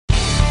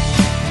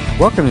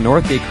Welcome to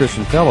Northgate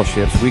Christian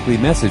Fellowship's weekly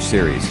message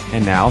series.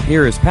 And now,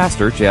 here is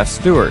Pastor Jeff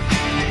Stewart.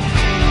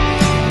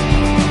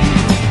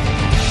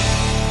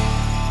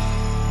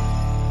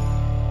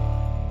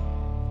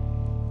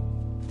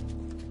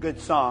 Good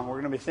song.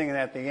 We're going to be singing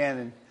at the end,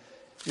 and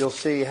you'll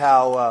see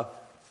how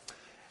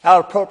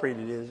appropriate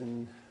it is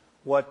and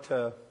what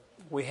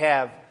we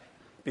have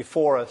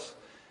before us.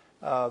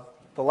 The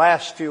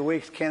last few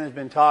weeks, Ken has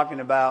been talking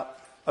about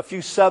a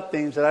few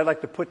sub-themes that I'd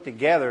like to put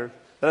together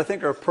that I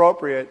think are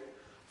appropriate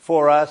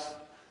for us.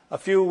 A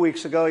few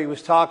weeks ago, he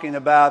was talking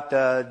about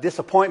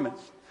disappointments,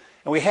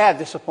 and we have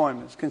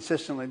disappointments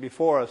consistently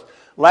before us.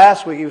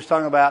 Last week, he was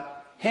talking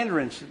about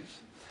hindrances.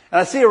 And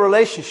I see a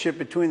relationship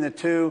between the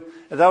two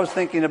as I was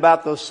thinking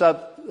about those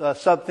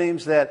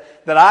sub-themes that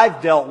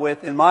I've dealt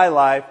with in my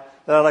life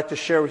that I'd like to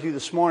share with you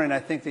this morning. I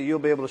think that you'll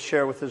be able to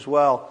share with as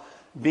well,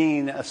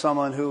 being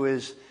someone who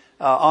is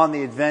on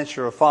the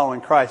adventure of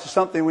following Christ. It's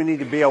something we need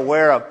to be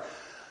aware of.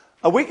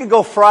 A week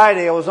ago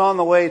Friday, I was on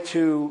the way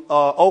to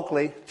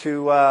Oakley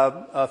to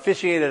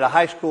officiate at a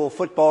high school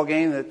football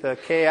game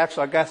at Kay.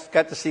 Actually, I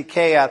got to see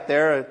Kay out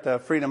there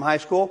at Freedom High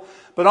School.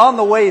 But on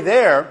the way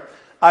there,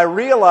 I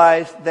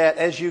realized that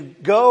as you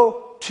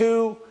go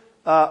to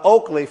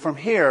Oakley from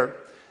here,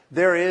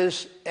 there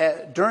is,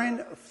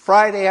 during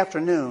Friday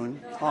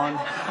afternoon on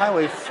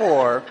Highway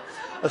 4,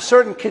 a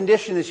certain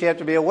condition that you have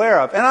to be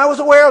aware of. And I was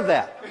aware of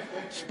that,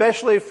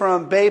 especially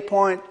from Bay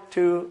Point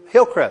to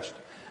Hillcrest.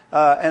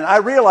 And I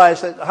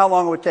realized how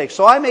long it would take.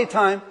 So I made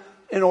time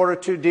in order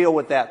to deal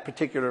with that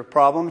particular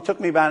problem. It took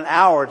me about an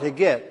hour to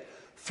get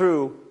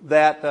through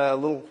that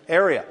little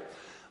area.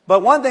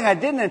 But one thing I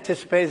didn't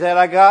anticipate is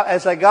that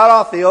as I got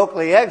off the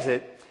Oakley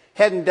exit,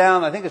 heading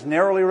down, I think it's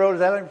Gnarly Road. Is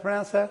that how you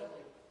pronounce that?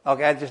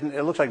 Okay,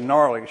 it looks like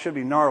gnarly. It should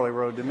be Gnarly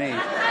Road to me.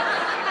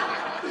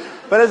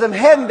 But as I'm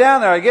heading down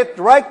there, I get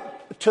right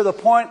to the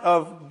point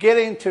of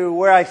getting to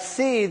where I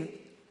see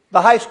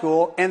the high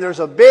school, and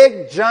there's a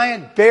big,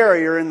 giant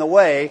barrier in the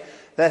way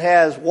that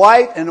has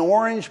white and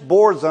orange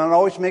boards on it. It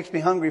always makes me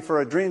hungry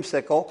for a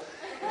dreamsicle.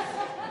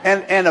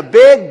 And a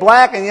big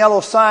black and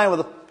yellow sign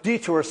with a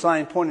detour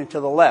sign pointing to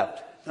the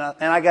left.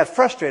 And I got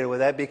frustrated with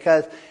that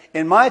because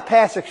in my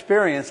past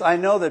experience, I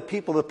know that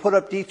people that put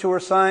up detour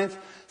signs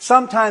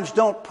sometimes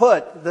don't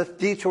put the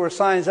detour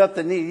signs up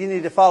that you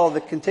need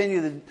to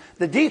continue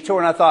the detour.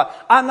 And I thought,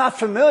 I'm not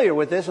familiar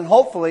with this, and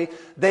hopefully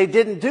they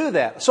didn't do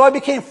that. So I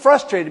became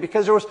frustrated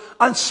because there was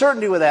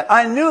uncertainty with that.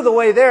 I knew the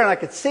way there, and I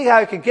could see how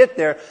I could get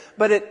there,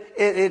 but I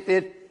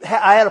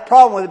had a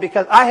problem with it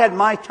because I had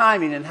my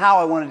timing and how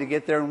I wanted to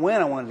get there and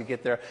when I wanted to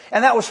get there.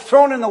 And that was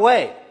thrown in the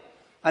way.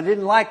 I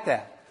didn't like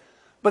that.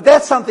 But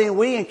that's something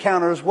we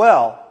encounter as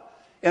well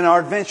in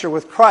our adventure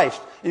with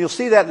Christ. And you'll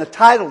see that in the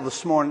title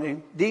this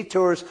morning,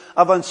 Detours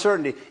of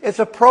Uncertainty. It's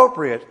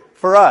appropriate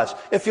for us.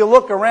 If you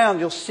look around,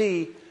 you'll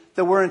see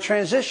that we're in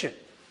transition.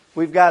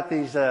 We've got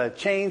these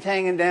chains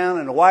hanging down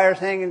and the wires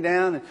hanging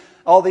down and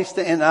all these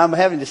things. And I'm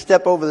having to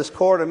step over this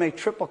cord. I may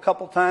trip a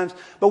couple times.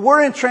 But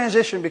we're in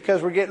transition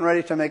because we're getting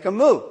ready to make a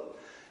move.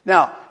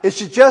 Now,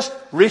 is it just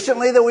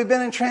recently that we've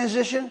been in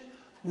transition?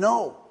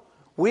 No.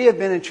 We have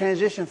been in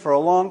transition for a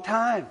long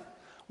time.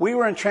 We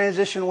were in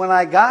transition when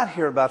I got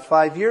here about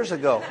 5 years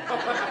ago.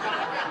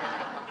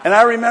 And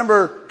I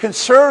remember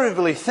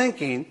conservatively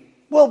thinking,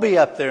 we'll be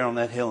up there on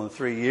that hill in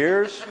 3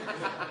 years.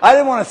 I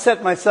didn't want to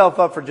set myself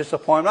up for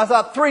disappointment. I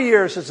thought 3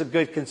 years is a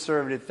good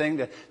conservative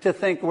thing to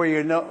think where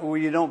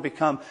you don't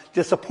become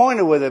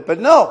disappointed with it. But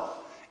no,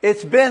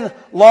 it's been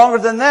longer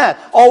than that.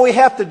 All we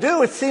have to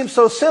do, it seems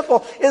so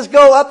simple, is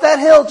go up that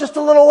hill just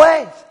a little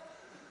ways.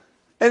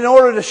 And in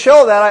order to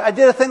show that, I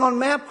did a thing on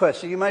MapQuest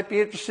that you might be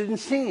interested in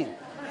seeing.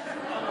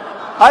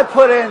 I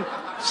put in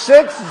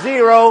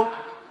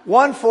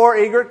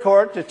 6014 Egret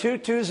Court to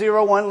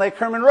 2201 Lake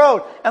Herman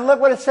Road. And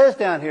look what it says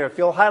down here. If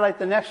you'll highlight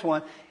the next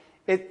one,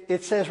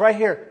 it says right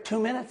here, 2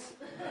 minutes.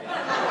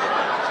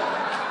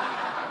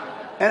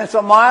 And it's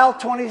 1.27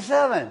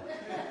 miles.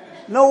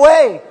 No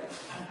way.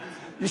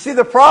 You see,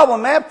 the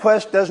problem,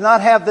 MapQuest does not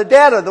have the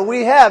data that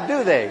we have,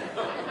 do they?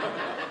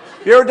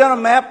 You ever done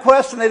a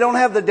MapQuest and they don't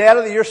have the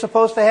data that you're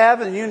supposed to have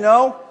and you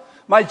know?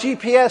 My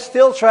GPS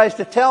still tries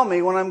to tell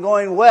me when I'm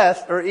going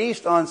west or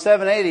east on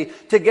 780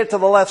 to get to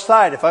the left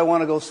side if I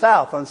want to go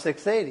south on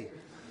 680.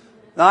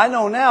 Now, I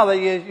know now that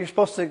you're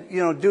supposed to,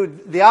 do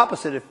the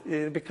opposite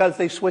because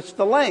they switched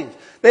the lanes.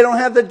 They don't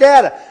have the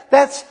data.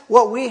 That's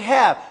what we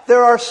have.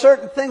 There are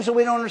certain things that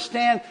we don't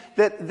understand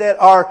that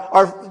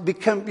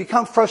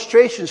become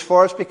frustrations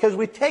for us because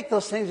we take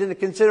those things into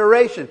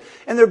consideration.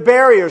 And they're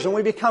barriers, and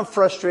we become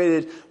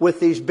frustrated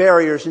with these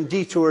barriers and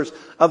detours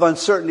of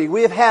uncertainty.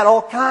 We have had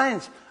all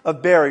kinds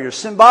of barriers.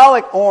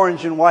 Symbolic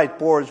orange and white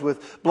boards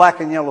with black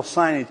and yellow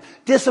signage.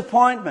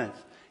 Disappointments.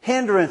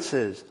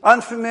 Hindrances,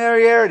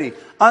 unfamiliarity,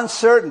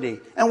 uncertainty.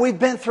 And we've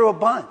been through a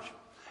bunch.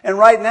 And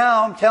right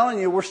now, I'm telling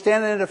you, we're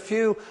standing at a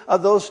few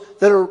of those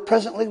that are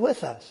presently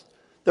with us.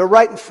 They're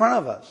right in front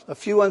of us, a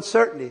few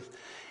uncertainties.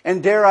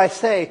 And dare I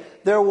say,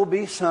 there will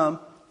be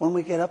some when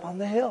we get up on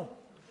the hill.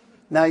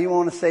 Now you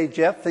want to say,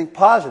 Jeff, think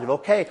positive.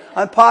 Okay,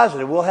 I'm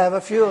positive. We'll have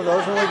a few of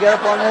those when we get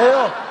up on the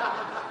hill.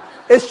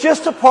 It's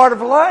just a part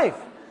of life.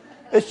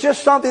 It's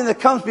just something that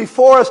comes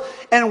before us,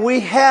 and we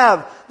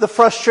have the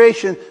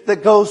frustration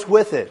that goes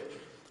with it.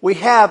 We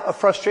have a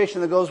frustration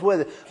that goes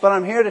with it. But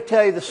I'm here to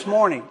tell you this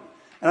morning,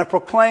 and I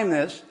proclaim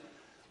this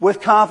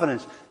with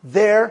confidence,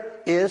 there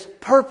is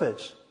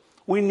purpose.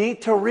 We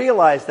need to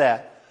realize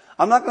that.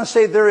 I'm not going to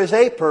say there is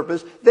a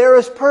purpose. There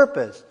is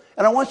purpose.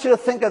 And I want you to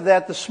think of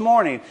that this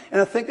morning, and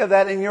to think of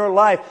that in your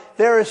life.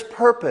 There is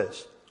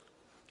purpose.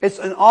 It's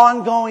an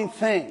ongoing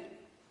thing.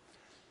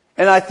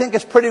 And I think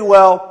it's pretty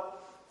well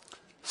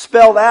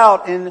spelled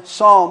out in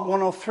Psalm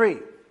 103.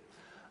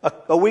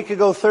 A week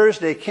ago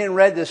Thursday, Ken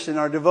read this in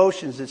our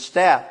devotions at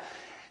staff.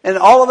 And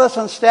all of us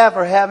on staff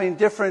are having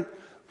different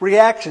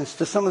reactions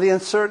to some of the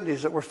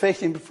uncertainties that we're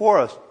facing before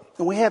us.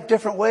 And we have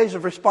different ways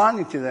of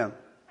responding to them.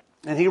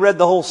 And he read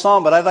the whole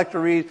psalm, but I'd like to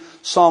read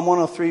Psalm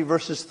 103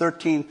 verses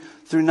 13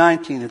 through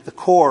 19 at the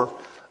core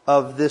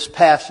of this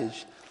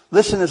passage.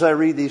 Listen as I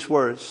read these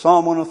words.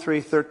 Psalm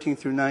 103, 13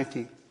 through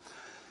 19.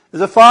 As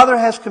a father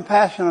has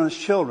compassion on his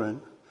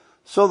children,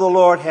 so the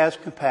Lord has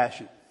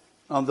compassion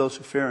on those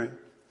who fear him.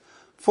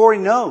 For he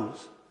knows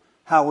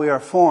how we are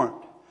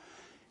formed.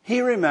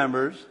 He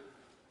remembers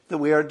that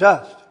we are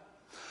dust.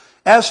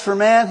 As for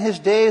man, his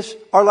days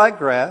are like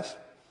grass.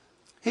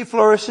 He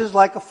flourishes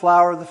like a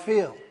flower of the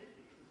field.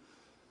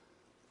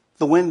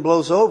 The wind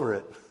blows over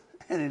it,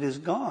 and it is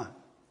gone.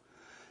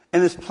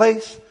 And his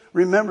place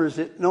remembers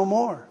it no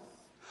more.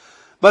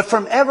 But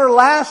from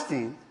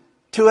everlasting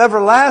to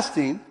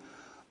everlasting,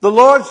 the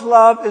Lord's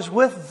love is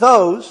with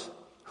those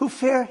who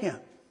fear him,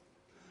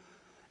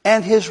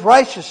 and his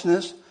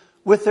righteousness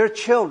with their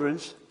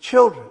children's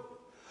children,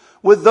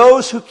 with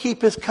those who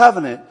keep his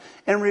covenant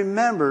and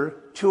remember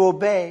to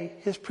obey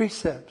his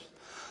precepts.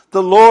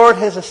 The Lord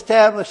has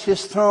established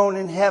his throne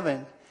in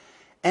heaven,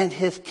 and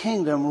his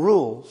kingdom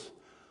rules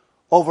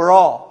over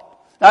all.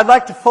 Now, I'd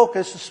like to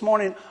focus this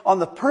morning on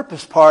the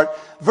purpose part.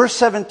 Verse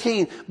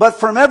 17, but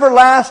from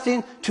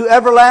everlasting to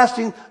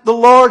everlasting, the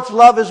Lord's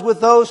love is with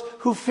those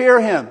who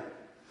fear him.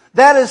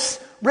 That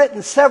is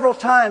written several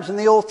times in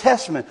the Old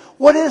Testament.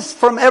 What is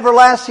from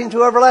everlasting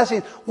to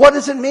everlasting? What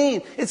does it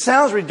mean? It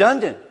sounds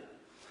redundant.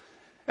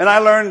 And I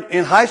learned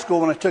in high school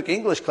when I took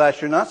English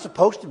class, you're not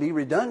supposed to be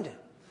redundant.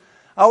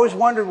 I always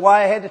wondered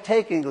why I had to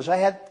take English. I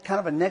had kind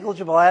of a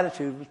negligible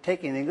attitude with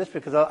taking English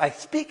because I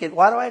speak it.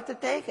 Why do I have to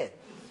take it?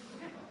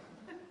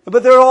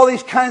 But there are all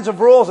these kinds of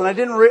rules, and I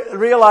didn't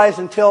realize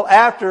until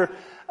after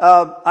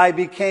I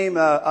became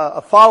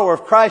a follower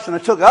of Christ and I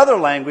took other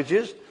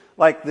languages,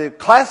 like the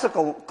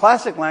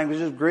classic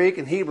languages, Greek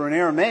and Hebrew and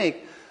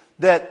Aramaic,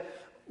 that,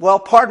 well,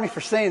 pardon me for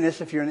saying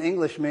this if you're an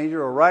English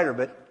major or writer,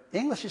 but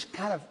English is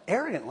kind of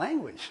arrogant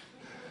language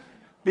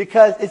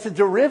because it's a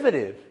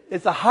derivative.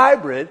 It's a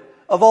hybrid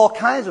of all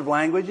kinds of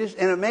languages,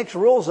 and it makes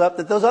rules up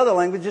that those other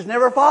languages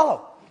never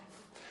follow.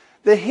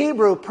 The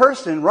Hebrew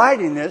person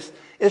writing this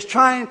is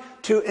trying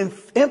to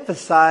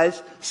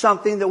emphasize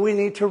something that we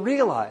need to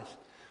realize.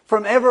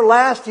 From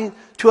everlasting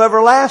to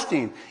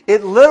everlasting.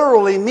 It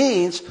literally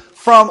means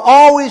from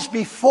always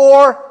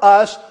before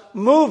us,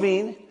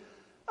 moving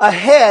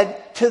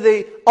ahead to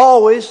the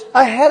always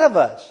ahead of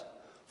us.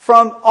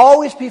 From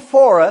always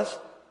before us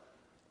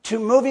to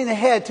moving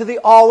ahead to the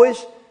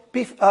always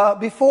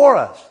before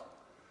us.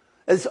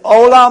 It's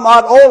olam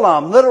ad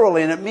olam,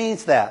 literally, and it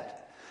means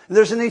that. And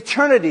there's an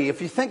eternity,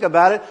 if you think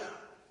about it.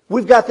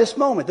 We've got this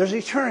moment. There's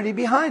eternity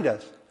behind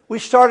us. We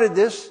started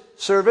this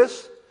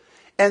service,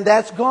 and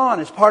that's gone.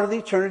 It's part of the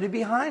eternity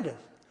behind us.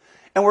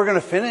 And we're going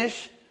to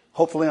finish,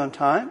 hopefully on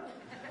time.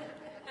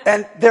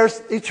 And there's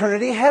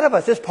eternity ahead of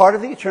us. It's part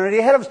of the eternity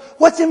ahead of us.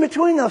 What's in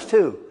between those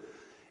two?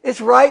 It's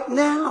right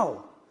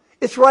now.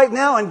 It's right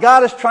now, and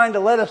God is trying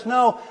to let us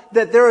know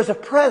that there is a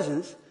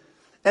presence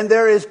and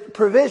there is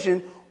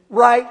provision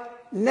right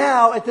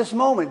now at this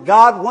moment.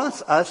 God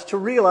wants us to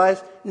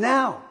realize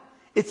now.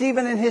 It's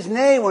even in his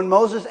name when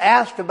Moses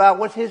asked about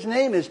what his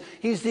name is.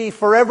 He's the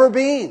forever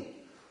being.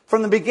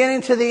 From the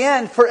beginning to the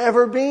end,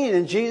 forever being.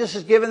 And Jesus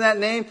is given that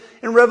name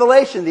in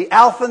Revelation. The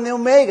Alpha and the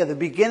Omega, the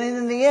beginning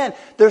and the end.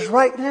 There's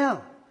right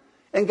now.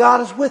 And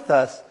God is with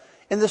us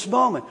in this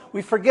moment.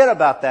 We forget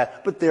about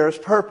that, but there is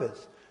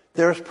purpose.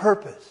 There is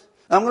purpose.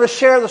 I'm going to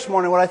share this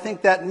morning what I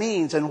think that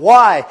means and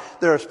why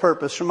there is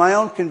purpose from my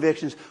own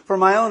convictions, from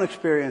my own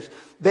experience,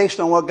 based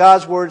on what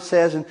God's Word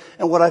says and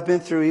what I've been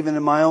through even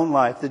in my own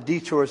life, the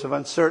detours of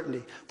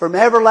uncertainty. From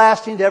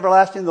everlasting to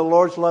everlasting, the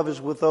Lord's love is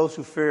with those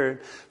who fear Him.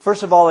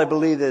 First of all, I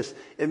believe this.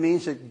 It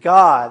means that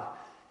God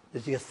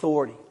is the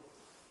authority.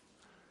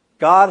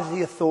 God is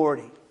the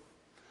authority.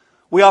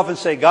 We often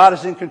say God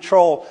is in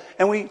control,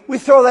 and we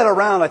throw that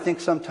around, I think,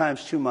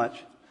 sometimes too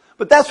much.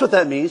 But that's what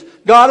that means.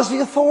 God is the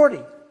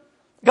authority.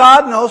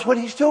 God knows what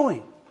He's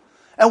doing.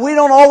 And we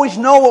don't always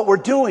know what we're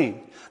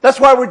doing.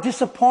 That's why we're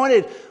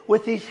disappointed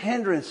with these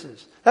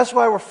hindrances. That's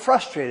why we're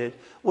frustrated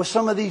with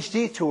some of these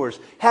detours,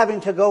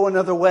 having to go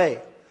another way.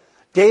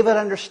 David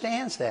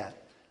understands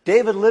that.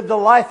 David lived a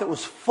life that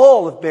was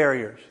full of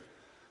barriers.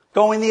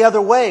 going the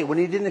other way when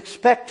he didn't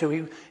expect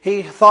to.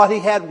 He thought he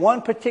had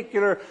one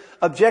particular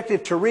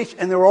objective to reach,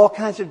 and there were all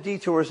kinds of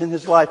detours in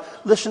his life.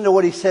 Listen to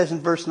what he says in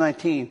verse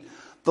 19.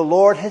 The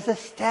Lord has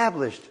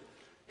established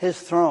his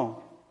throne,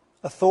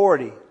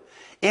 authority,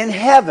 in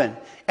heaven,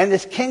 and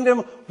his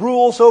kingdom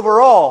rules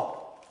over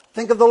all.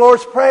 Think of the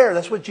Lord's Prayer.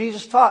 That's what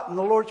Jesus taught in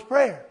the Lord's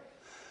Prayer.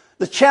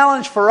 The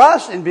challenge for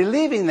us in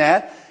believing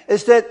that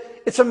is that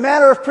it's a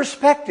matter of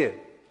perspective.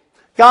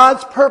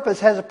 God's purpose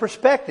has a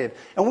perspective,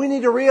 and we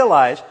need to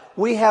realize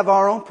we have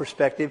our own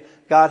perspective.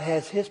 God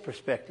has his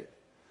perspective.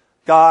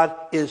 God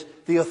is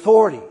the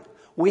authority.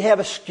 We have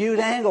a skewed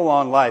angle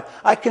on life.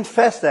 I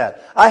confess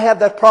that. I have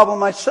that problem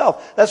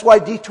myself. That's why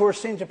detours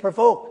seem to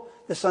provoke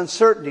this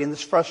uncertainty and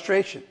this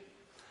frustration.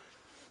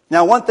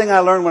 Now, one thing I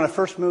learned when I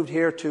first moved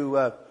here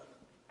to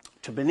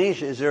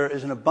Benicia is there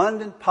is an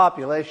abundant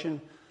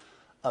population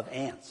of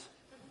ants.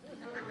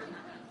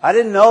 I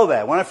didn't know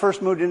that. When I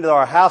first moved into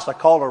our house, I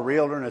called a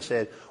realtor and I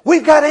said,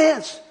 "We've got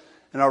ants."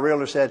 And our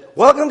realtor said,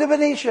 "Welcome to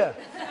Benicia."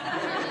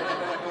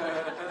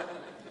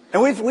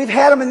 And we've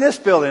had them in this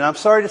building. I'm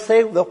sorry to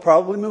say they'll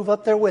probably move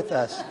up there with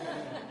us.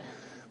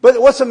 But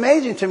what's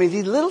amazing to me,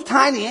 these little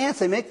tiny ants,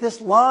 they make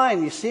this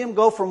line. You see them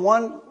go from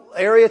one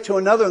area to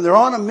another, and they're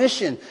on a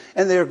mission,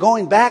 and they're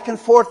going back and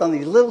forth on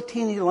these little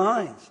teeny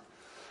lines.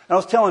 And I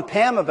was telling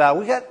Pam about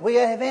we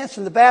have ants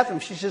in the bathroom.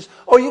 She says,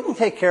 "Oh, you can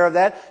take care of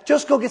that.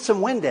 Just go get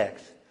some Windex."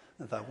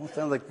 I thought, well, it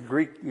sounds like a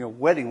Greek,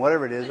 wedding,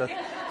 whatever it is.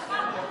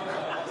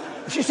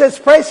 She said,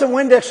 "Spray some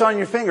Windex on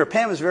your finger."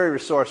 Pam is very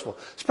resourceful.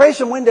 "Spray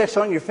some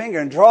Windex on your finger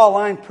and draw a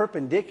line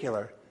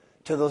perpendicular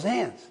to those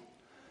ants."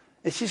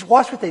 And she said,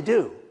 "Watch what they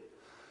do."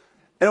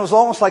 And it was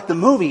almost like the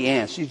movie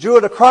Ants. You drew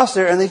it across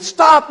there, and they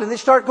stopped, and they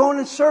start going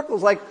in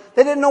circles like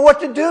they didn't know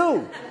what to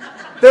do.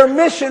 Their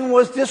mission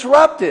was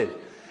disrupted.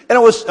 And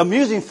it was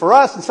amusing for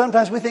us, and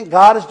sometimes we think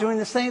God is doing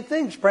the same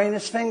thing, spraying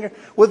his finger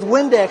with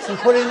Windex and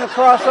putting it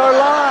across our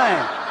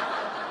line.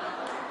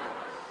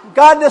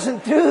 God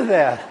doesn't do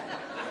that.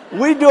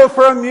 We do it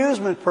for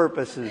amusement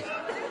purposes.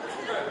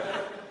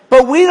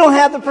 But we don't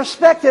have the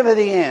perspective of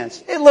the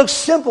ants. It looks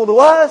simple to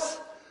us,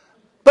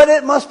 but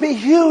it must be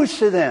huge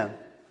to them.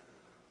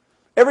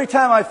 Every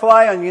time I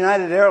fly on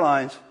United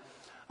Airlines,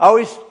 I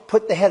always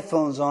put the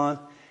headphones on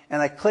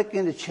and I click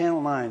into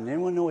Channel 9.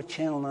 Anyone know what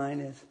Channel 9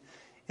 is?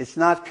 It's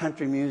not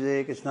country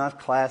music. It's not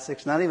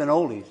classics. Not even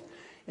oldies.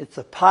 It's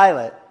a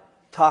pilot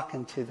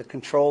talking to the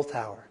control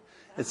tower.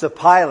 It's a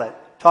pilot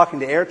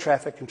talking to air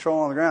traffic control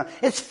on the ground.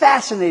 It's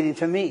fascinating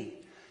to me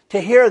to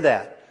hear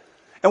that.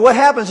 And what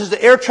happens is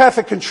the air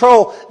traffic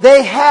control,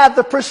 they have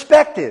the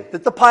perspective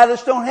that the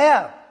pilots don't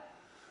have.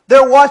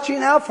 They're watching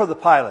out for the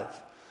pilots.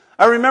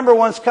 I remember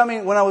once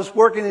when I was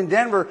working in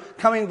Denver,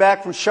 coming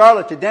back from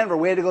Charlotte to Denver,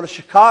 we had to go to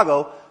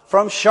Chicago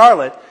from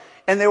Charlotte,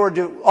 and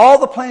all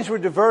the planes were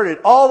diverted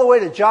all the way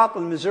to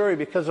Joplin, Missouri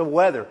because of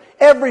weather.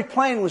 Every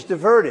plane was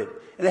diverted,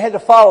 and they had to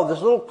follow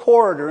this little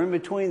corridor in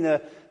between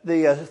the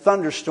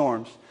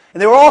thunderstorms.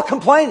 And they were all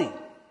complaining.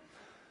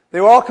 They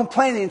were all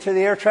complaining to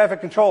the air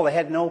traffic control. They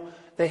had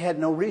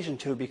no reason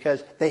to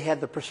because they had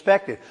the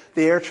perspective.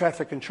 The air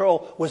traffic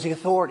control was the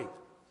authority.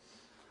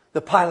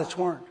 The pilots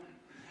weren't.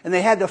 And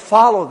they had to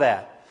follow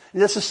that.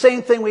 And that's the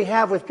same thing we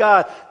have with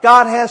God.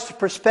 God has the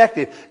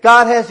perspective.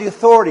 God has the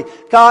authority.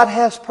 God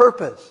has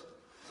purpose.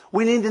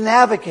 We need to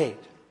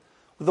navigate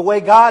the way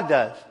God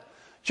does.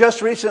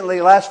 Just recently,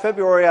 last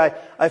February,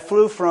 I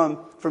flew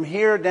from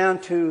here down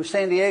to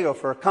San Diego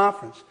for a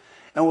conference.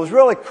 And what was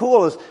really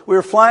cool is we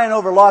were flying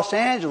over Los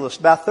Angeles,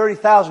 about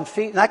 30,000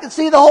 feet, and I could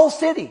see the whole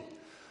city.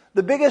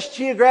 The biggest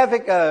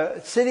geographic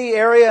city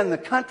area in the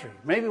country,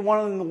 maybe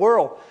one in the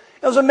world.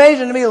 It was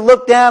amazing to me to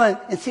look down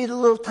and see the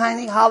little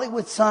tiny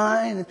Hollywood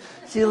sign, and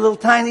see the little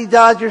tiny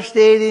Dodger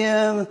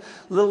Stadium,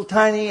 little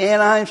tiny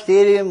Anaheim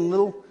Stadium,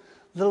 little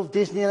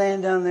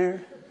Disneyland down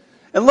there.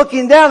 And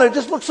looking down there, it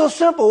just looked so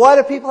simple. Why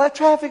do people have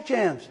traffic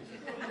jams?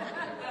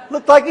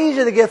 Looked like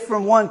easy to get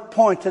from one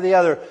point to the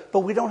other, but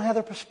we don't have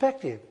the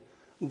perspective.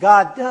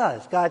 God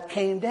does. God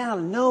came down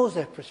and knows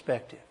that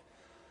perspective.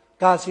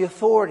 God's the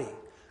authority.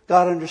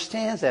 God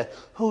understands that.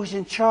 Who's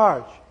in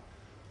charge?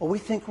 Well, we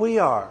think we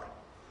are.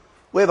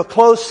 We have a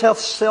closed,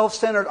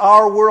 self-centered,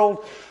 our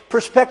world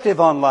perspective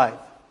on life.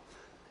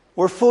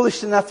 We're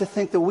foolish enough to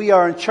think that we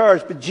are in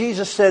charge. But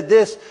Jesus said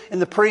this in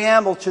the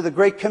preamble to the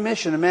Great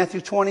Commission in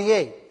Matthew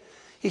 28.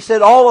 He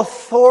said, "All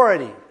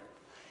authority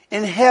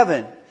in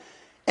heaven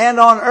and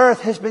on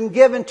earth has been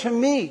given to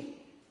me.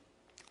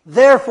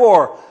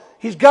 Therefore,"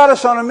 He's got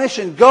us on a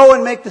mission. "Go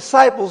and make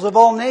disciples of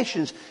all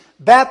nations,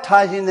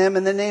 baptizing them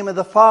in the name of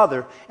the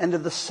Father and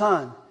of the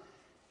Son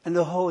and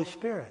the Holy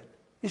Spirit."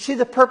 You see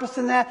the purpose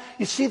in that?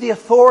 You see the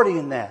authority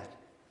in that.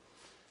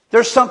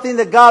 There's something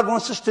that God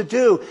wants us to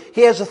do.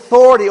 He has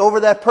authority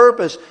over that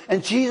purpose.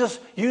 And Jesus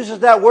uses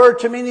that word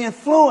to mean the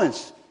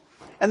influence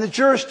and the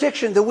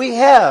jurisdiction that we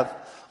have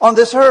on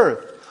this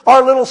earth.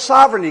 Our little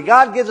sovereignty.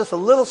 God gives us a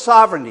little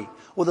sovereignty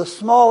with a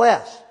small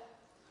s.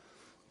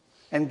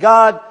 And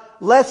God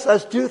lets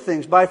us do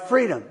things by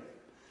freedom.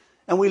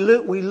 And we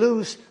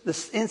lose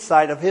this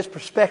insight of His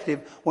perspective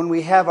when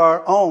we have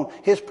our own.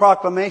 His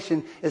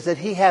proclamation is that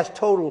He has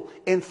total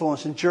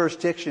influence and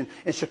jurisdiction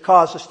and should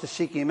cause us to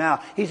seek Him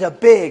out. He's a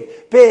big,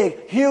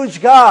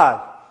 huge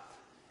God.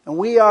 And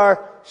we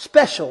are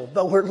special,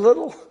 but we're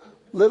little,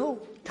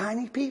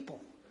 tiny people,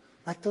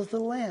 like those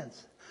little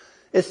ants.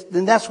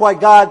 And that's why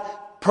God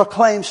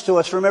proclaims to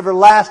us from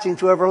everlasting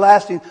to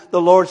everlasting,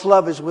 the Lord's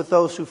love is with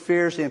those who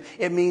fears Him.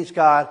 It means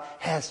God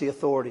has the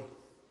authority.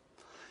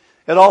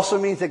 It also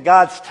means that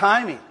God's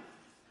timing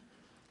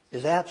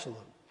is absolute.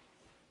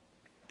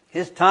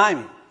 His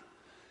timing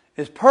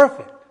is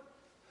perfect.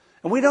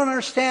 And we don't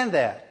understand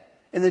that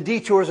in the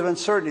detours of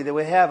uncertainty that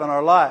we have in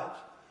our lives.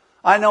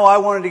 I know I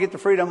wanted to get to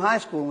Freedom High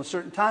School in a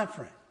certain time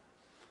frame.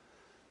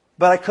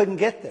 But I couldn't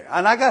get there.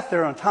 And I got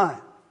there on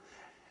time.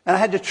 And I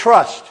had to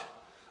trust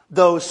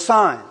those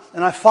signs.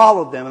 And I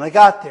followed them and I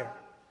got there.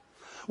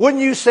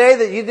 Wouldn't you say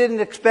that you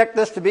didn't expect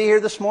us to be here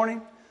this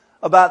morning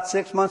about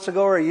 6 months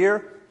ago or a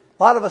year?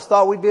 A lot of us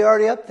thought we'd be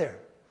already up there.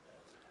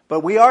 But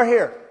we are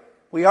here.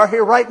 We are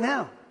here right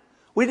now.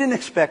 We didn't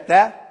expect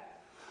that.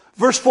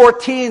 Verse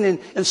 14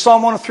 in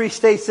Psalm 103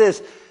 states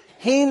this: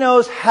 He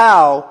knows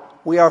how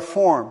we are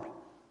formed.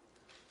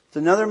 It's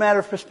another matter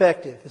of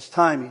perspective. It's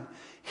timing.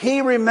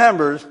 He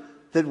remembers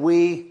that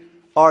we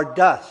are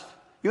dust.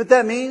 You know what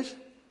that means?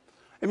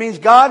 It means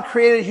God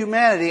created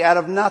humanity out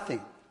of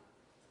nothing.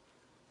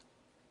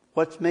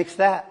 What makes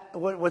that?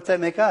 What's that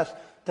make us?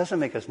 It doesn't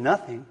make us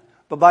nothing.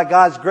 But by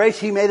God's grace,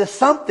 He made us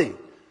something.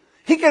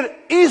 He could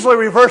easily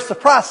reverse the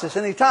process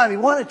anytime He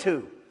wanted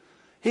to.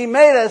 He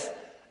made us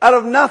out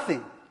of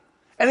nothing.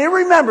 And He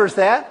remembers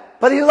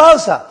that, but He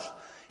loves us.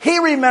 He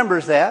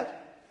remembers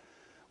that.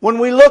 When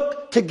we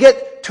look to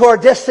get to our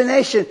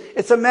destination,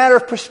 it's a matter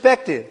of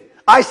perspective.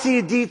 I see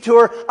a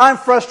detour. I'm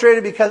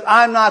frustrated because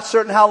I'm not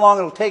certain how long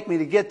it'll take me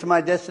to get to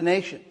my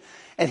destination.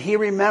 And He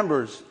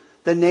remembers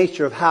the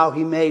nature of how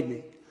He made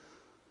me.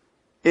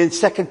 In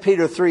 2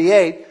 Peter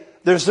 3:8,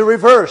 there's the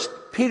reverse.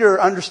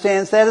 Peter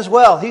understands that as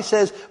well. He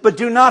says, but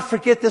do not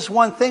forget this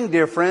one thing,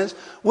 dear friends.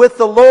 With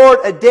the Lord,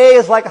 a day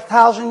is like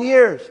 1,000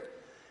 years.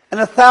 And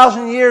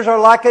 1,000 years are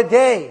like a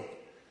day.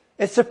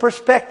 It's the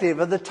perspective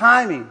of the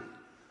timing.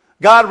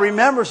 God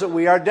remembers that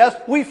we are dust.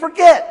 We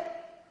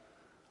forget.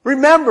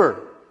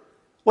 Remember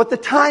what the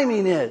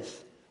timing is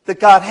that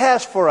God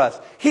has for us.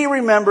 He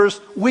remembers,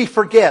 we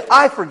forget.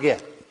 I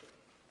forget.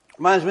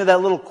 Reminds me of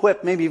that little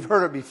quip, maybe you've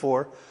heard it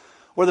before,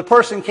 where the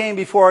person came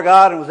before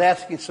God and was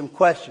asking some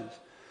questions.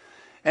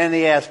 And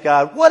he asked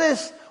God, what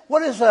is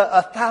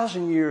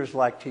 1,000 years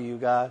like to you,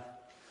 God?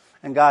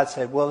 And God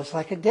said, well, it's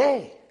like a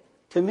day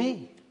to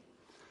me.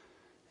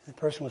 And the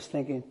person was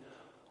thinking,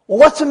 well,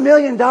 what's $1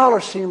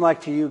 million seem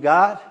like to you,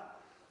 God?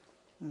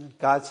 And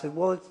God said,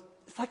 well,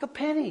 it's like a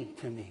penny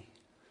to me.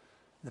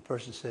 And the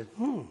person said,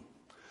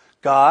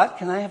 God,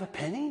 can I have a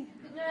penny?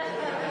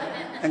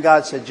 And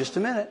God said, just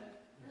a minute.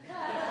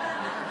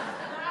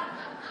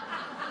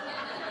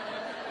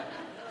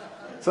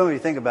 Some of you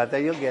think about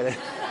that, you'll get it.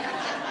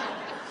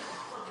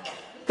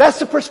 That's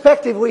the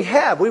perspective we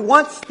have. We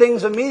want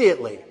things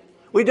immediately.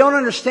 We don't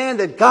understand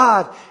that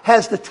God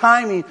has the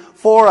timing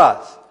for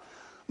us.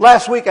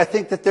 Last week, I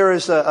think that there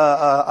is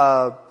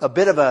a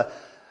bit of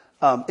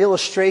a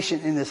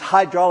illustration in this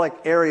hydraulic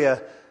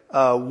area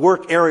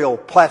work aerial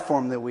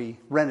platform that we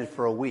rented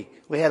for a week.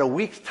 We had a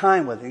week's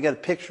time with it. You got a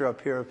picture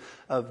up here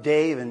of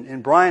Dave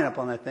and Brian up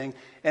on that thing,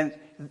 and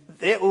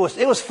it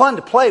was fun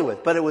to play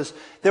with. But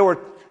there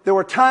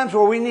were times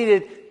where we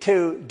needed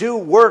to do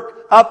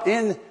work up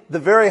in the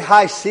very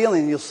high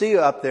ceiling, you'll see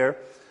up there,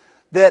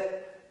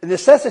 that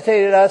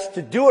necessitated us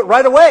to do it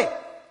right away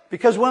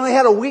because we only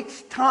had a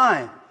week's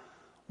time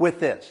with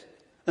this.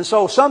 And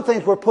so some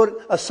things were put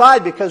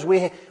aside because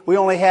we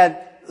only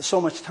had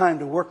so much time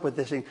to work with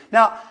this thing.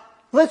 Now,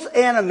 let's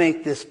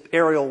animate this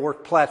aerial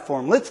work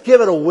platform. Let's give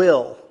it a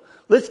will.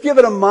 Let's give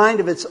it a mind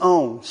of its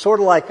own,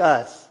 sort of like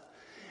us.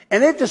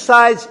 And it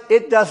decides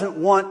it doesn't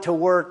want to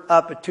work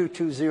up at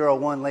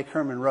 2201 Lake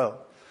Herman Road.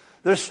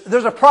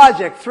 There's a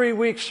project 3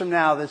 weeks from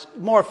now that's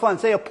more fun,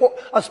 say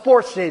a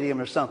sports stadium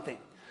or something,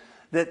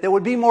 that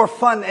would be more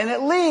fun, and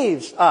it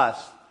leaves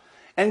us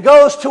and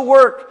goes to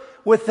work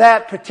with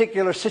that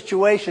particular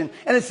situation.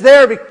 And it's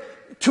there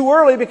too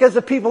early because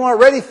the people aren't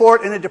ready for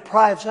it, and it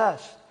deprives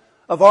us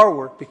of our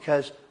work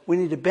because we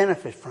need to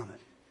benefit from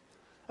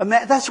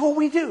it. That's what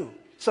we do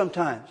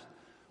sometimes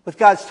with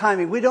God's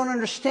timing. We don't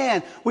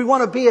understand. We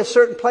want to be a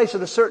certain place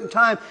at a certain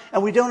time,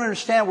 and we don't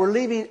understand we're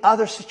leaving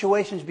other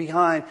situations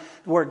behind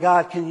where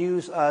God can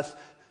use us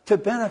to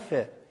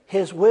benefit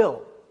His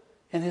will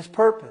and His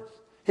purpose.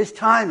 His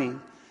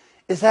timing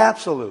is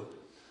absolute.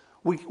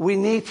 We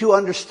need to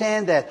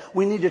understand that.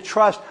 We need to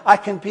trust I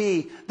can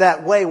be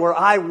that way where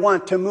I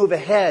want to move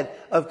ahead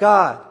of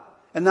God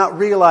and not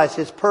realize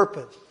His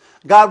purpose.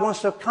 God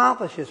wants to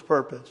accomplish His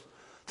purpose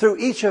through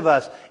each of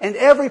us and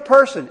every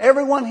person,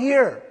 everyone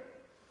here.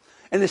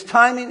 And His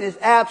timing is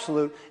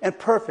absolute and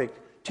perfect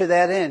to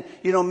that end.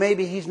 You know,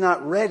 maybe He's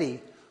not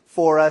ready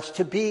for us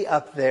to be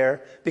up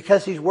there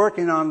because He's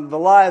working on the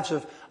lives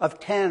of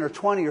 10 or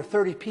 20 or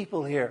 30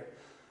 people here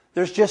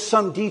There's just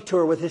some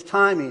detour with His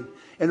timing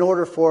in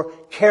order for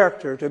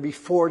character to be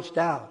forged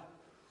out.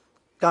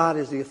 God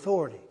is the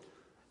authority,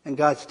 and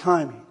God's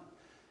timing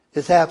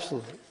is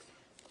absolute.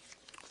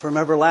 From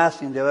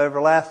everlasting to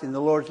everlasting,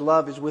 the Lord's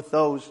love is with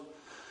those.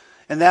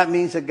 And that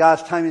means that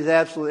God's timing is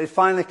absolute. It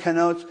finally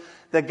connotes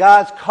that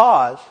God's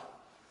cause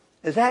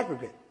is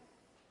aggregate.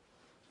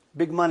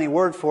 Big money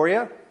word for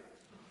you,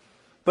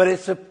 but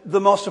it's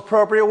the most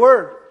appropriate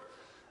word.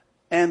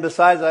 And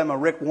besides, I'm a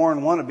Rick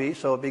Warren wannabe,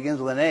 so it begins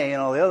with an A,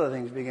 and all the other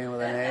things begin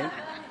with an A.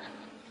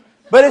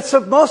 But it's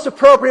the most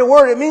appropriate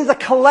word. It means a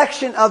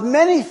collection of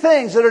many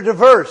things that are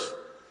diverse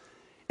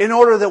in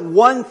order that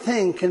one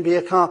thing can be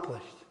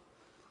accomplished,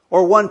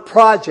 or one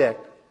project.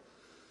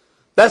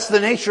 That's the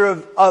nature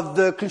of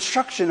the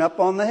construction up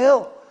on the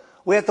hill.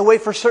 We have to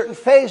wait for certain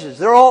phases.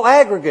 They're all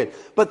aggregate,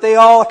 but they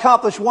all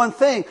accomplish one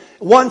thing,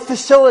 one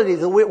facility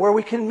where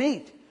we can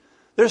meet.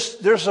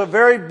 There's a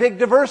very big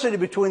diversity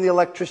between the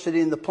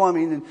electricity and the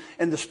plumbing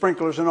and the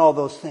sprinklers and all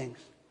those things.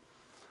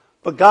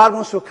 But God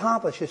wants to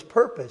accomplish His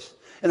purpose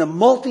in a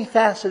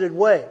multifaceted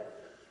way.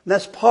 And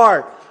that's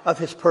part of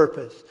His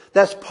purpose.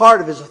 That's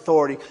part of His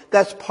authority.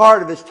 That's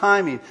part of His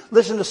timing.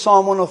 Listen to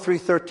Psalm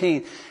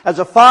 103:13. As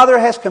a father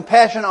has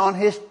compassion on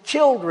his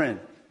children,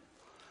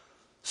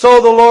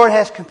 so the Lord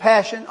has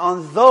compassion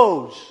on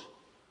those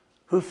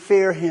who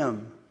fear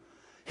Him.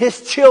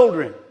 His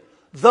children.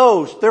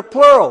 Those. They're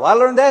plural. I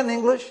learned that in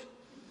English.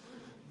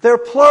 They're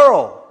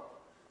plural.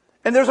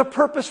 And there's a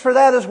purpose for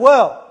that as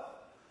well.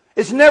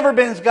 It's never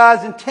been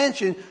God's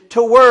intention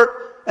to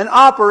work and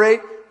operate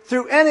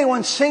through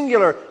anyone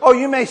singular. Oh,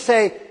 you may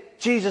say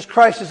Jesus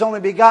Christ is only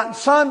begotten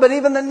Son, but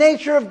even the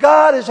nature of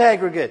God is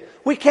aggregate.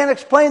 We can't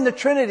explain the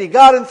Trinity,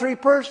 God in three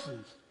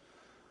persons.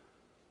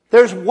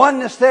 There's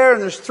oneness there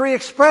and there's three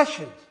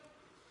expressions.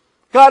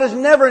 God has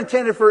never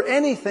intended for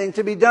anything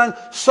to be done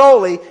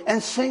solely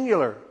and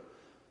singular,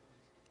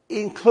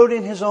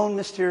 including His own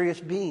mysterious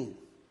being.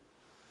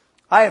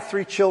 I have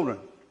 3 children,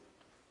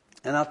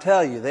 and I'll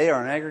tell you, they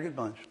are an aggregate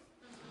bunch.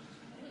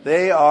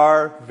 They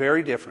are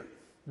very different.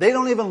 They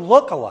don't even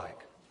look alike.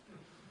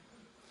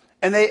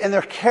 And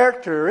their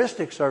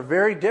characteristics are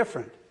very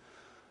different.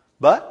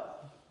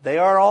 But they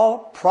are all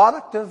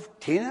product of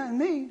Tina and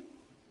me.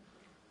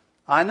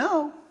 I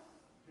know.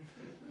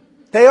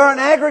 They are an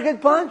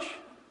aggregate bunch.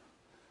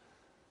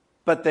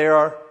 But they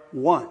are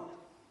one.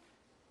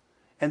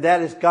 And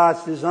that is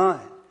God's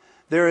design.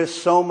 There is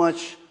so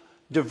much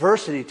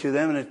diversity to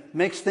them, and it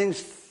makes things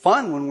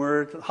fun when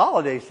we're at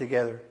holidays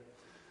together.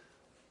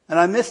 And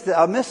I miss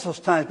those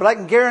times, but I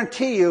can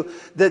guarantee you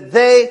that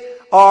they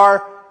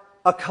are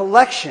a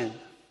collection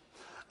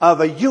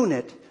of a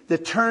unit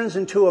that turns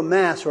into a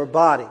mass or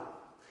body.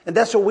 And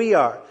that's what we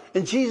are.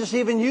 And Jesus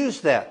even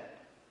used that.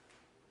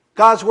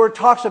 God's Word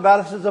talks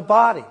about us as a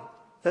body.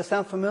 Does that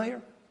sound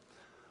familiar?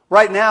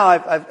 Right now,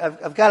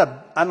 I've got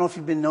I don't know if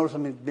you've been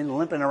noticing, I've been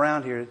limping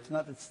around here.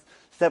 It's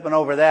stepping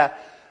over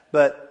that.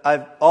 But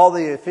all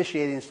the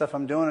officiating stuff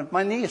I'm doing,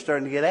 my knee is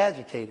starting to get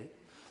agitated.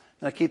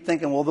 And I keep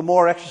thinking, well, the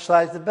more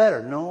exercise, the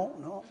better.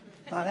 No,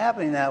 it's not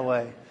happening that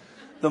way.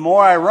 The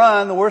more I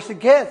run, the worse it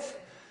gets.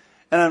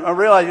 And I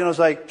realize, as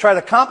I try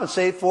to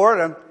compensate for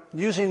it, I'm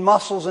using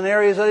muscles in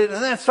areas, and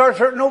then it starts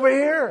hurting over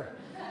here.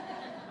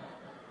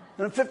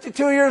 And I'm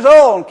 52 years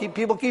old, and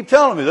people keep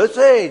telling me, that's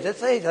age.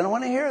 I don't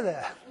want to hear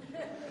that.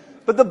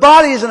 But the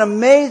body is an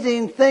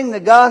amazing thing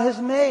that God has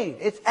made.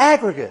 It's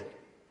aggregate.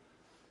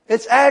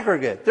 It's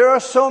aggregate. There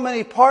are so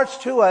many parts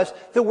to us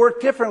that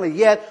work differently,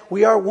 yet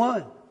we are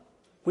one.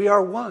 We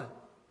are one.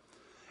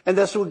 And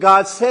that's what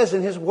God says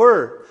in His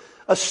Word.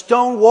 A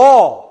stone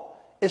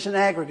wall is an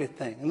aggregate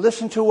thing. And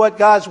listen to what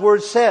God's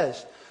Word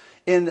says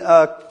in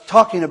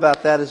talking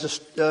about that.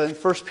 In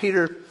 1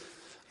 Peter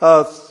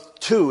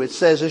 2, it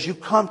says, as you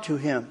come to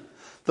Him,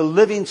 the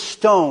living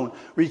stone,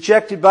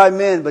 rejected by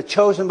men, but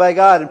chosen by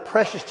God and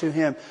precious to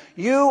Him,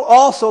 you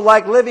also,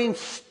 like living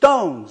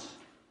stones,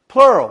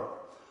 plural,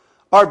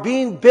 are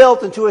being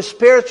built into a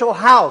spiritual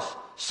house,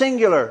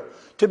 singular,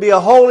 to be a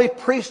holy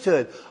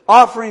priesthood,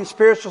 offering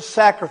spiritual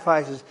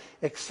sacrifices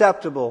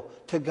acceptable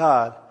to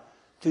God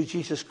through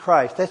Jesus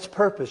Christ. That's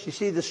purpose. You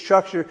see, the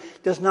structure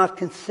does not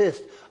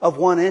consist of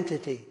one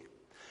entity.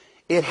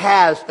 It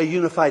has a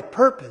unified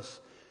purpose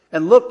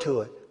and look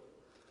to it.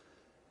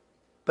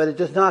 But it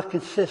does not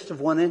consist of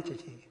one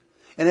entity.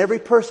 And every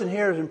person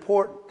here is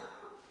important.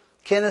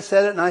 Kenneth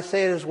said it and I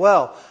say it as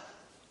well.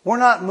 We're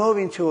not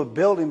moving to a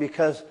building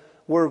because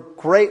we're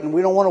great and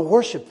we don't want to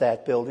worship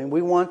that building.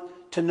 We want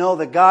to know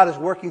that God is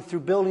working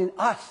through building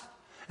us.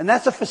 And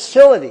that's a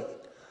facility,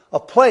 a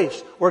place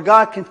where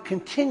God can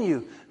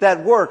continue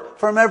that work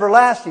from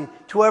everlasting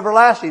to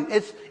everlasting.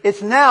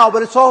 It's now,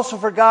 but it's also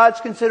for God's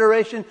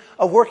consideration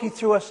of working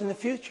through us in the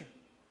future,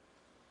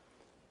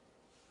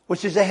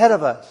 which is ahead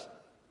of us.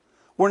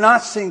 We're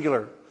not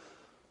singular.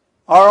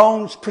 Our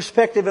own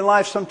perspective in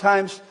life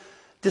sometimes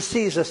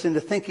deceives us into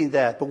thinking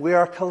that, but we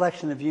are a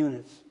collection of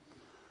units.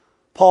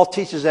 Paul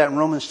teaches that in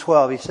Romans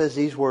 12. He says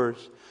these words,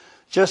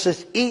 just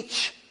as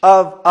each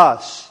of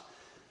us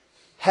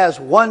has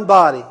one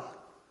body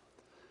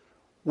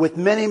with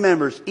many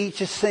members,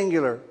 each is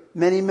singular,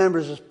 Many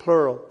members is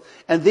plural.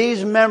 And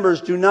these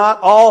members do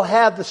not all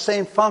have the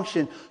same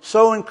function.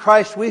 So in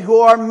Christ, we who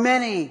are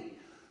many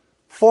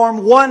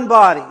form one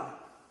body,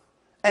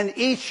 and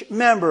each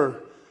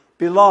member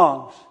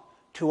belongs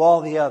to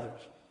all the others.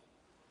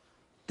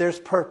 There's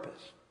purpose.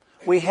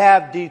 We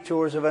have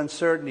detours of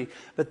uncertainty,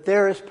 but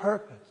there is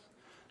purpose.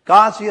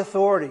 God's the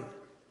authority.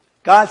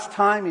 God's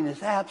timing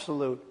is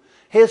absolute.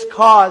 His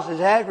cause is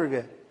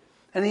aggregate.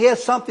 And He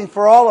has something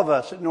for all of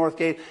us at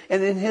Northgate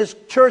and in His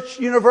church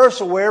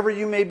universal, wherever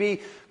you may be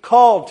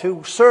called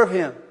to serve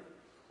Him,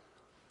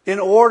 in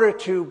order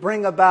to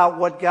bring about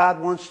what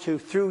God wants to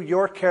through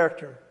your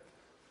character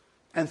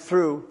and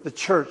through the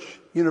church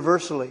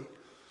universally.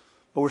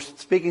 But we're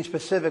speaking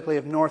specifically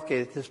of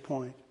Northgate at this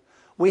point.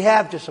 We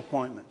have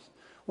disappointments.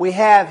 We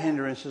have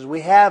hindrances.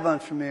 We have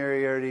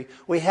unfamiliarity.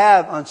 We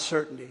have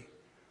uncertainty.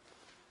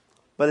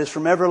 But it's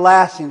from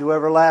everlasting to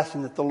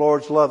everlasting that the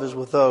Lord's love is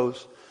with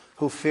those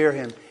who fear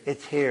Him.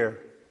 It's here.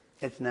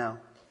 It's now.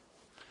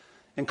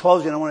 In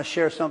closing, I want to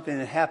share something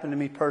that happened to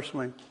me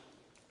personally.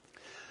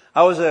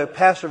 I was a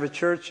pastor of a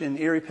church in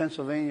Erie,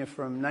 Pennsylvania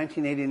from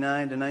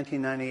 1989 to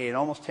 1998,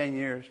 almost 10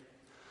 years.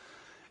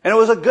 And it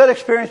was a good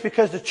experience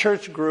because the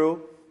church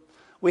grew.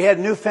 We had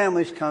new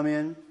families come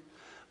in.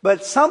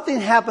 But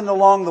something happened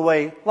along the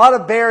way. A lot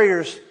of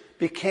barriers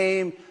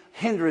became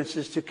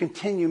hindrances to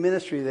continue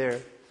ministry there.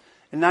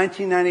 In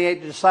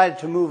 1998, I decided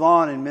to move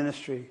on in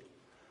ministry.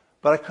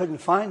 But I couldn't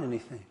find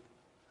anything.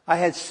 I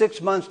had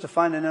 6 months to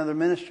find another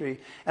ministry,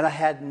 and I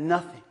had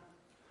nothing.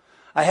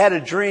 I had a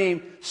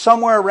dream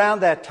somewhere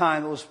around that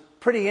time that was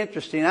pretty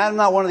interesting. I'm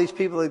not one of these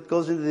people that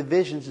goes into the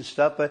visions and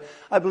stuff, but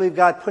I believe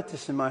God put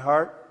this in my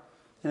heart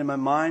and in my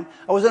mind.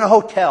 I was in a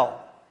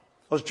hotel.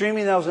 I was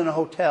dreaming that I was in a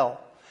hotel.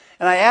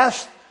 And I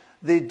asked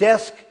the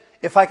desk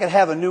if I could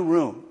have a new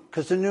room,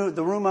 because the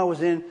room I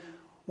was in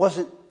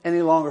wasn't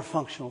any longer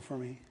functional for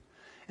me.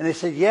 And they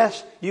said,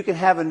 yes, you can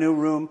have a new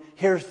room.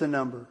 Here's the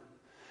number.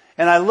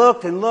 And I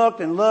looked and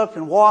looked and looked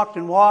and walked,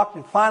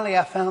 and finally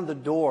I found the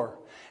door.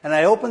 And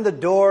I opened the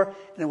door,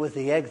 and it was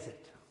the exit.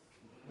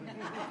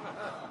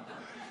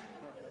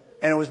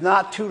 And it was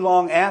not too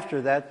long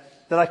after that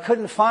I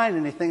couldn't find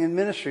anything in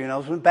ministry, and I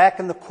was back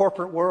in the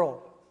corporate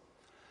world.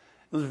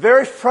 It was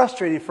very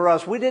frustrating for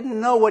us. We didn't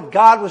know what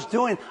God was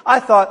doing. I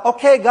thought,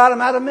 okay, God,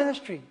 I'm out of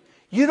ministry.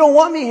 You don't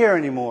want me here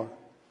anymore.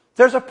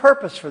 There's a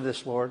purpose for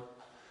this, Lord.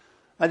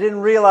 I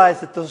didn't realize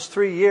that those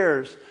 3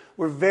 years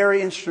were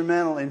very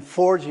instrumental in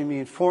forging me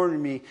and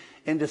forming me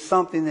into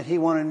something that He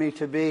wanted me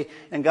to be.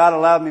 And God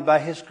allowed me by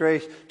His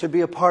grace to be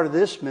a part of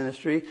this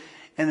ministry.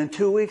 And in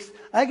 2 weeks,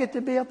 I get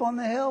to be up on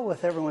the hill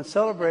with everyone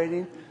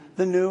celebrating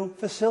the new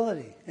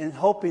facility and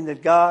hoping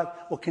that God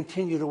will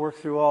continue to work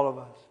through all of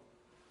us.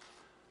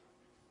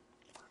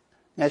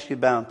 I ask you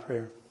to bow in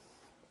prayer.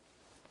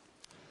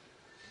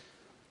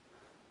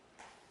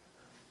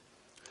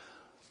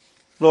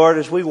 Lord,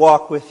 as we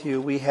walk with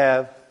You, we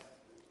have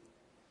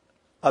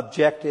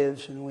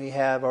objectives and we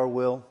have our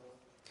will.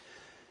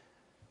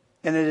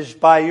 And it is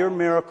by Your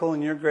miracle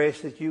and Your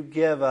grace that You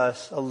give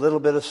us a little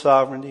bit of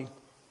sovereignty.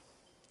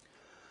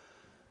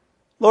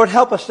 Lord,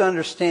 help us to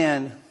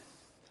understand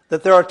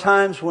that there are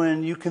times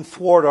when You can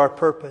thwart our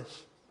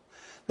purpose,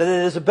 that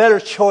it is a better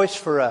choice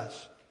for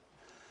us,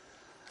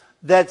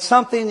 that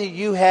something that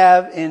You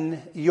have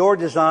in Your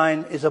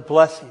design is a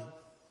blessing,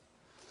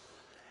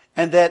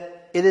 and that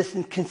it is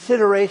in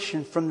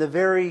consideration from the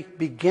very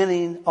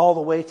beginning all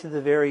the way to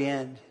the very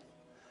end,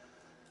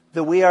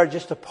 that we are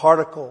just a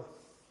particle,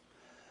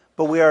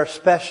 but we are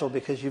special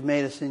because You've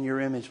made us in Your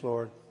image,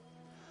 Lord.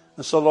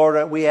 And so,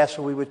 Lord, we ask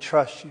that we would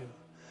trust You.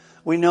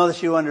 We know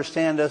that You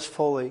understand us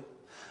fully,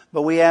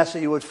 but we ask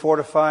that You would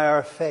fortify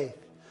our faith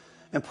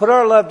and put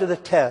our love to the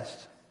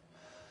test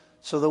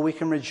so that we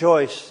can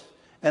rejoice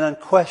and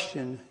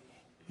unquestion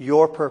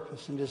Your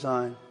purpose and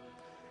design.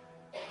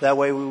 That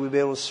way we will be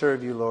able to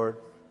serve You, Lord,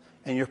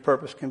 and Your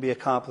purpose can be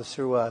accomplished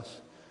through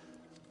us.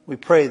 We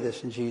pray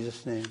this in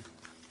Jesus' name.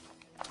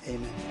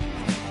 Amen.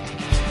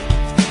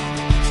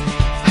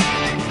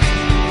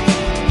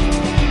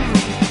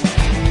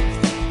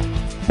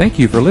 Thank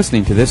you for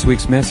listening to this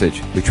week's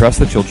message. We trust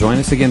that you'll join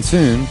us again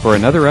soon for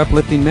another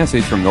uplifting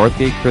message from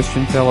Northgate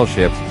Christian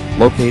Fellowship,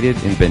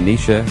 located in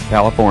Benicia,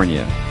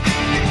 California.